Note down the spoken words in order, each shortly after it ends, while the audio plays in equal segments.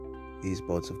these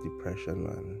bouts of depression,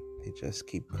 man, they just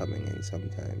keep coming in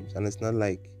sometimes. And it's not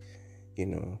like, you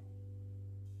know,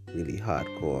 really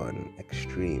hardcore and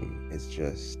extreme. It's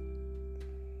just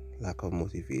lack of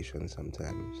motivation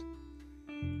sometimes,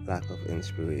 lack of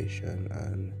inspiration.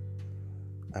 And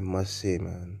I must say,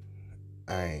 man,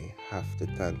 I have to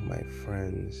thank my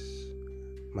friends,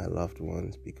 my loved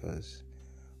ones, because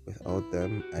without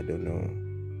them, I don't know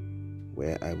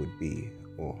where I would be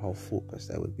or how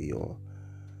focused I would be, or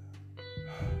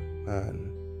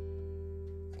man,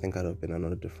 I think I'd have been on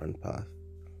a different path.